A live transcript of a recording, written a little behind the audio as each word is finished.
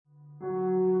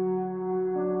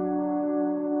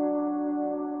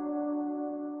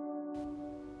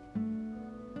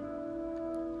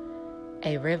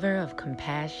A river of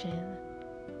compassion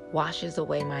washes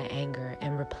away my anger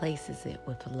and replaces it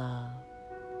with love.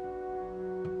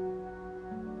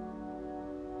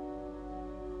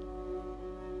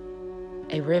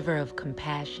 A river of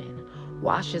compassion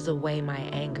washes away my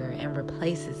anger and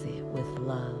replaces it with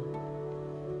love.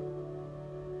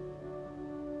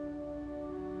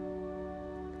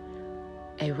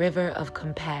 A river of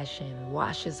compassion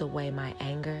washes away my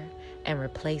anger and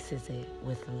replaces it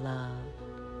with love.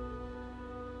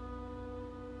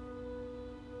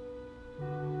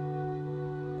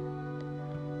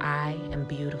 I am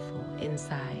beautiful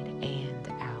inside and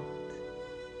out.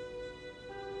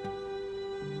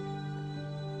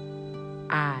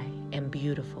 I am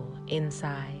beautiful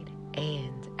inside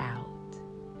and out.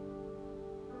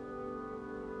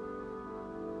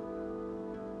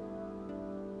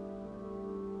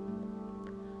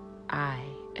 I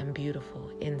am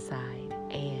beautiful inside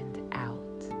and out.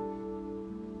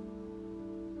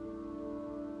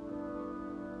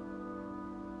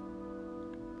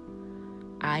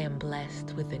 I am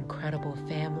blessed with incredible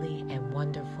family and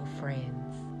wonderful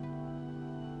friends.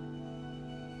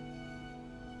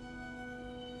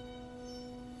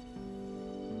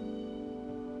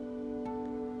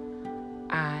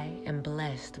 I am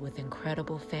blessed with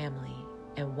incredible family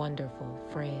and wonderful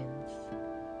friends.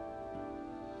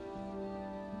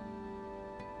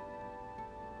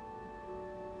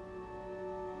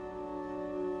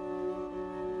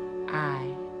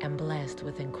 I am blessed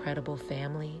with incredible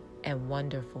family and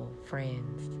wonderful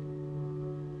friends.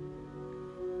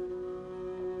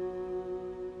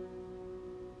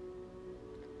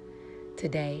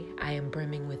 Today, I am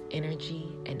brimming with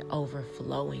energy and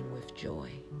overflowing with joy.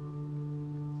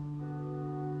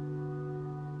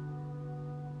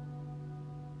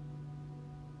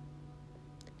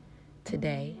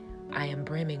 Today, I am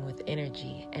brimming with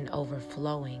energy and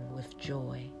overflowing with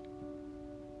joy.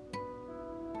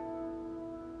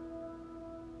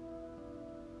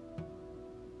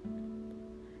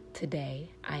 Today,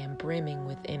 I am brimming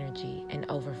with energy and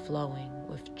overflowing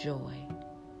with joy.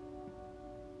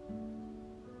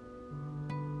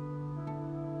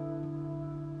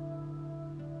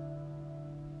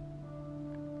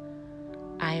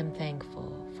 I am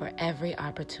thankful for every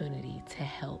opportunity to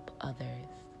help others.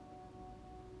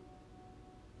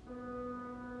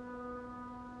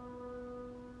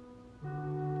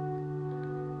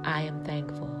 I am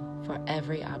thankful for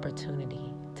every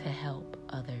opportunity to help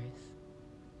others.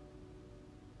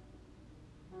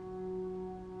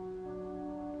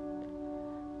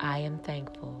 I am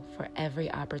thankful for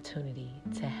every opportunity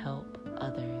to help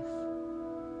others.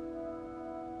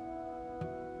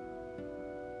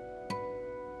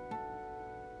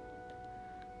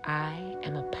 I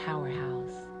am a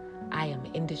powerhouse. I am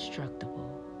indestructible.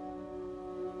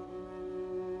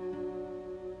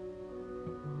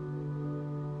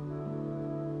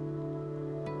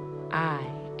 I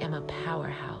am a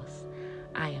powerhouse.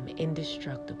 I am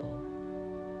indestructible.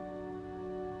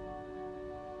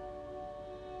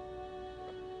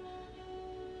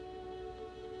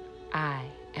 I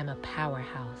am a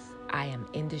powerhouse. I am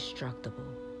indestructible.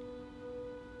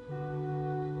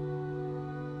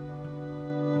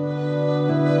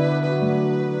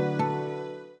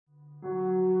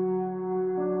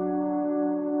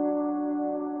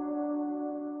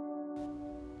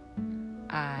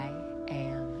 I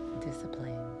am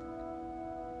disciplined.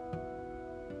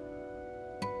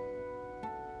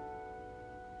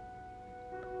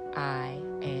 I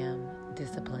am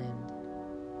disciplined.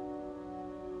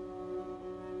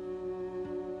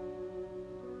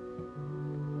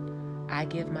 I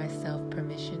give myself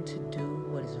permission to do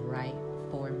what is right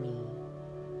for me.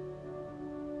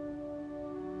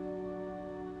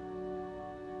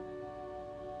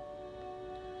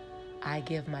 I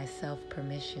give myself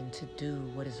permission to do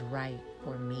what is right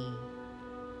for me.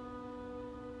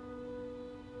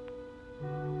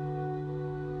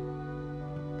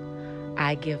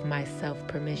 I give myself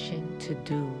permission to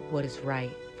do what is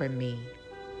right for me.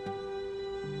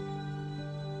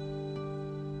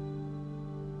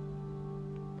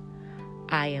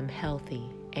 I am healthy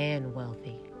and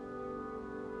wealthy.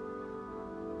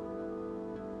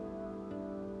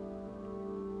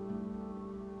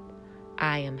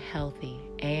 I am healthy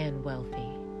and wealthy.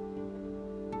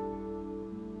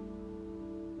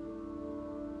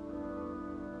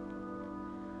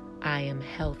 I am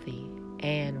healthy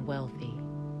and wealthy.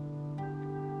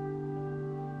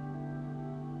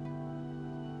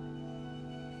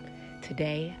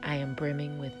 Today, I am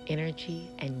brimming with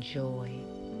energy and joy.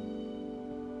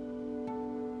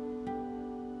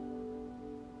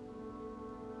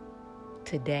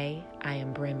 Today, I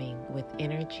am brimming with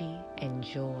energy and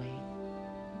joy.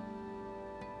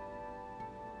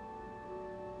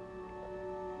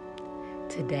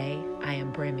 Today, I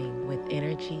am brimming with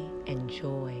energy and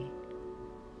joy.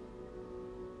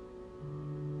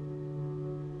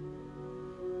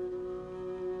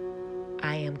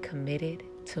 I am committed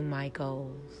to my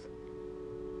goals.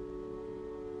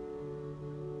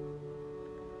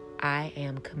 I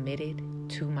am committed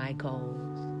to my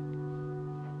goals.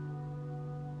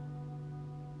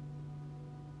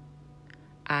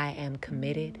 I am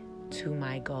committed to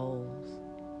my goals.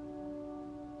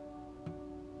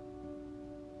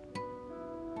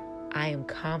 I am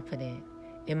confident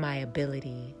in my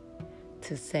ability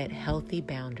to set healthy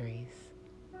boundaries.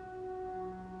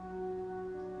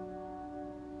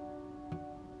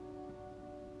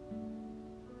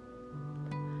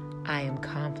 I am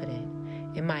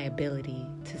confident in my ability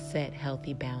to set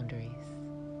healthy boundaries.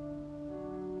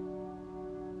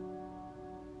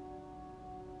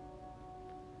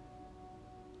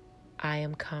 I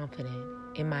am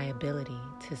confident in my ability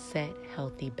to set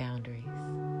healthy boundaries.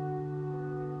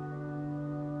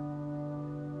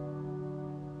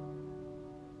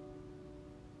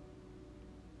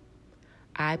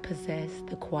 I possess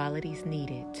the qualities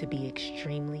needed to be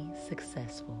extremely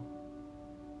successful.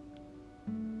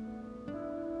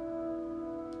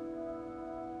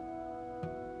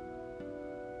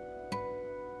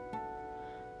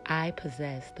 I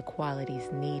possess the qualities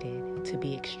needed to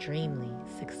be extremely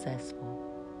successful.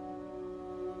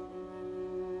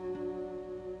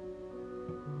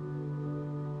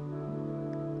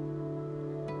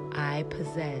 I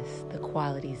possess the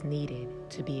qualities needed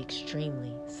to be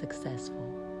extremely successful.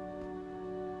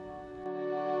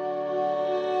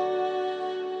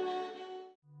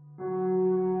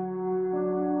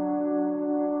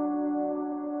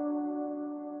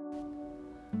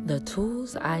 The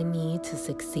tools I need to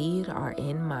succeed are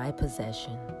in my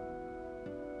possession.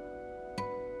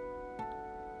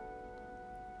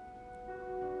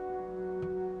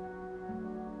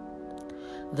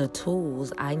 The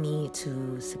tools I need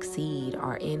to succeed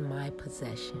are in my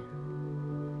possession.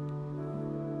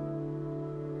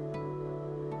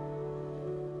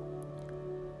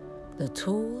 The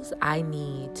tools I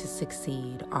need to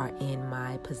succeed are in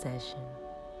my possession.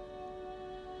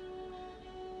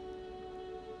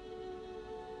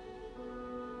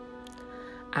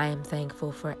 I am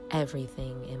thankful for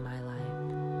everything in my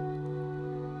life.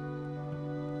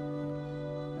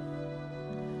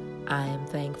 I am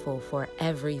thankful for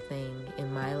everything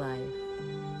in my life.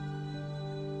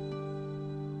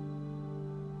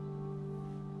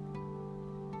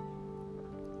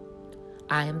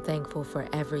 I am thankful for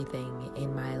everything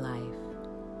in my life.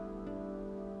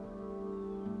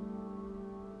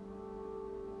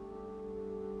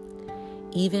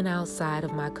 Even outside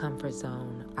of my comfort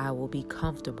zone, I will be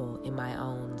comfortable in my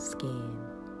own skin.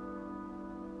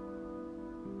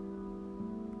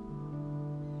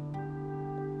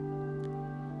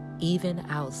 Even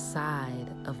outside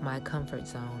of my comfort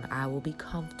zone, I will be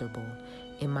comfortable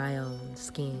in my own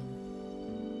skin.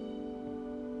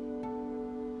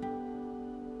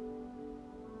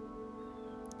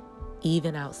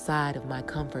 Even outside of my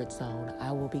comfort zone,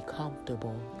 I will be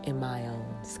comfortable in my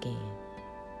own skin.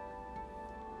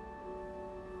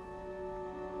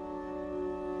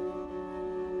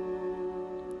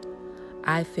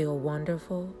 I feel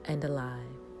wonderful and alive.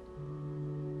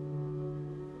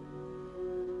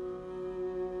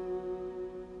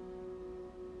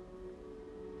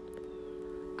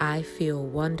 I feel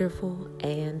wonderful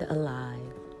and alive.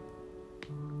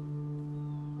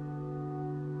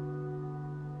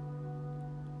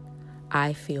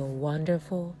 I feel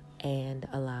wonderful and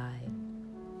alive.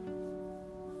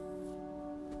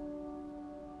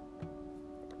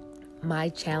 My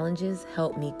challenges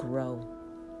help me grow.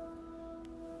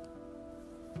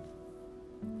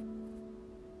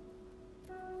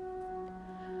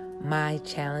 My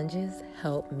challenges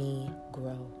help me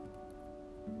grow.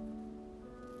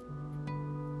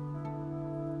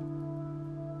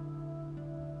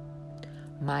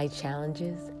 My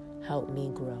challenges help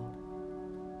me grow.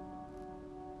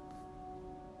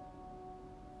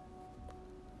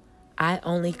 I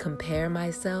only compare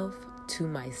myself to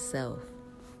myself.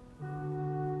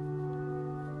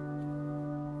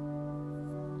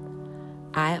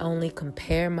 I only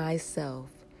compare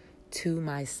myself to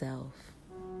myself.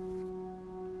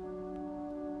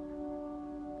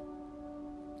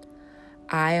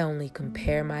 I only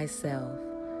compare myself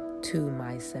to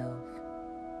myself.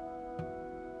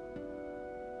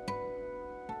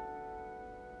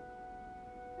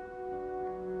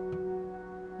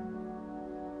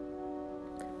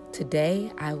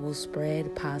 Today, I will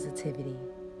spread positivity.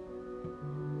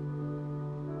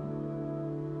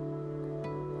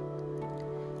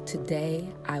 Today,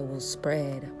 I will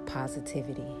spread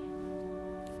positivity.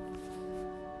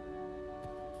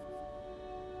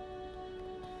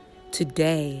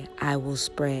 Today, I will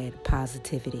spread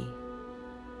positivity.